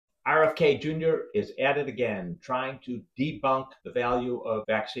RFK Jr. is at it again, trying to debunk the value of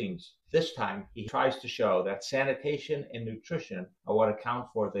vaccines. This time, he tries to show that sanitation and nutrition are what account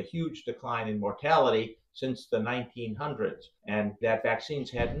for the huge decline in mortality since the 1900s, and that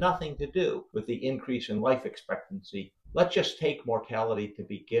vaccines had nothing to do with the increase in life expectancy. Let's just take mortality to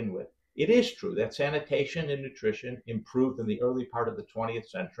begin with. It is true that sanitation and nutrition improved in the early part of the 20th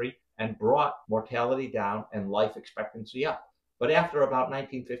century and brought mortality down and life expectancy up. But after about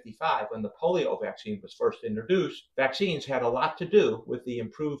 1955, when the polio vaccine was first introduced, vaccines had a lot to do with the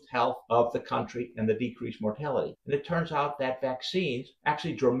improved health of the country and the decreased mortality. And it turns out that vaccines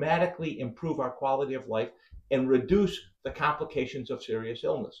actually dramatically improve our quality of life and reduce the complications of serious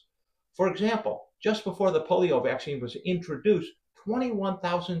illness. For example, just before the polio vaccine was introduced,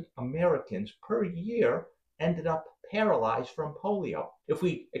 21,000 Americans per year ended up paralyzed from polio. If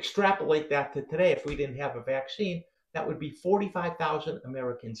we extrapolate that to today, if we didn't have a vaccine, that would be 45,000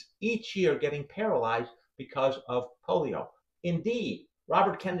 Americans each year getting paralyzed because of polio. Indeed,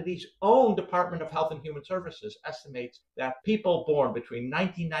 Robert Kennedy's own Department of Health and Human Services estimates that people born between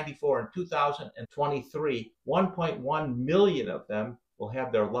 1994 and 2023, 1.1 million of them will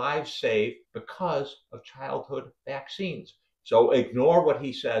have their lives saved because of childhood vaccines. So ignore what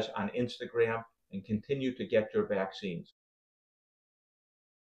he says on Instagram and continue to get your vaccines.